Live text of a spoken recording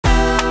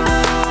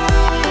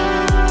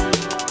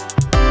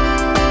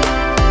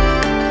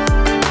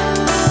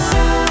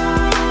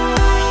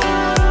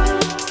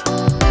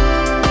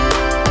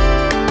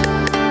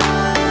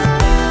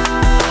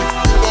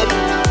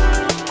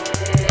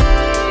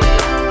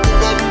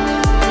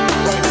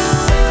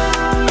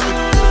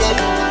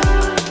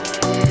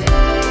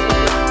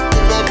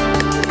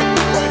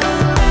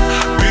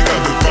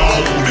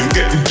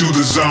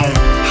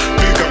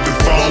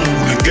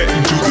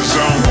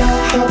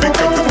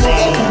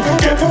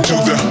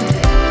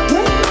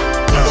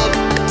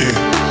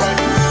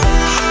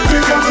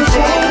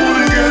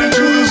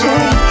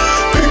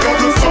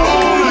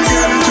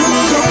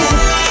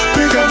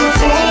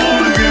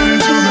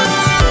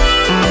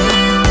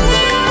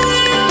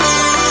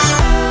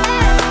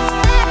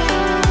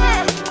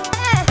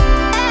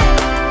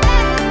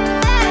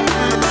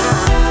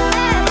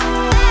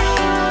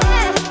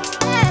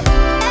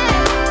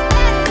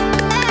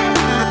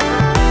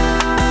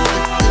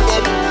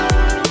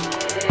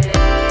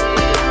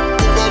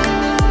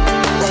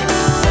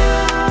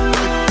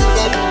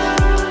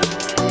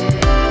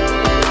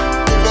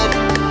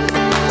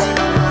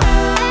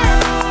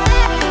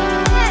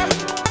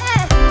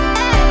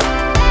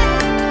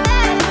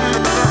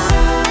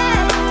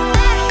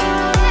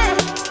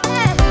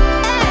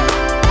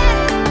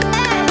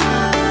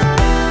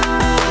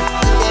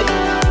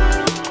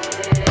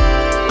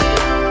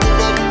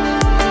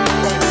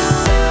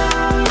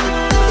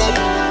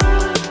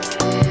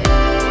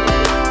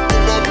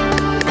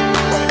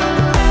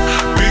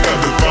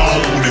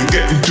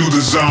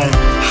zone.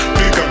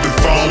 Pick up the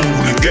phone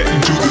and get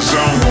into the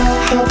zone.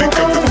 Pick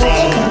up the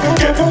phone and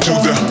get into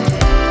the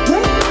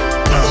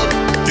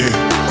yeah.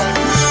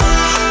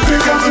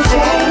 Pick up the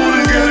phone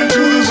and get into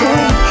the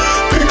zone.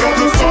 Pick up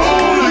the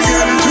phone and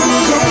get into the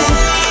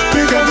zone.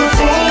 Pick up the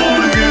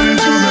phone and get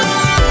into the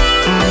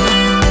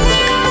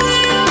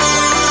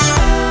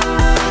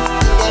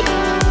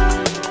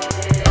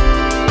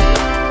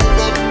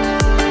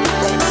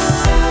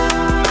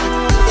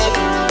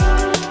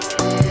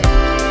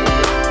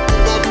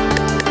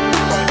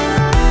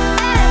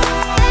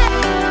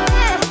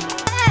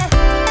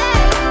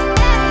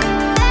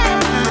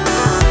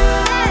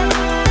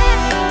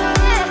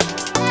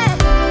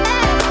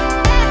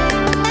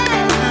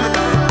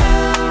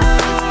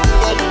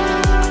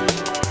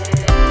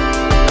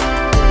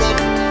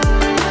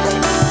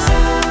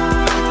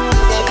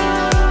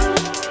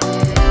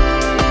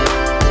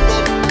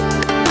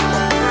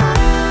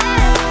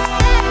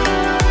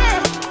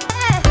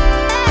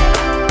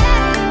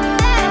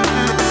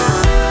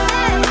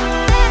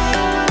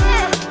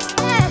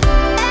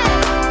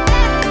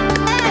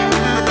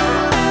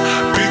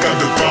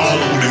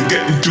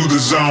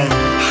zone.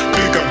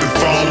 Pick up the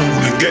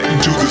phone and get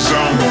into the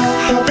zone.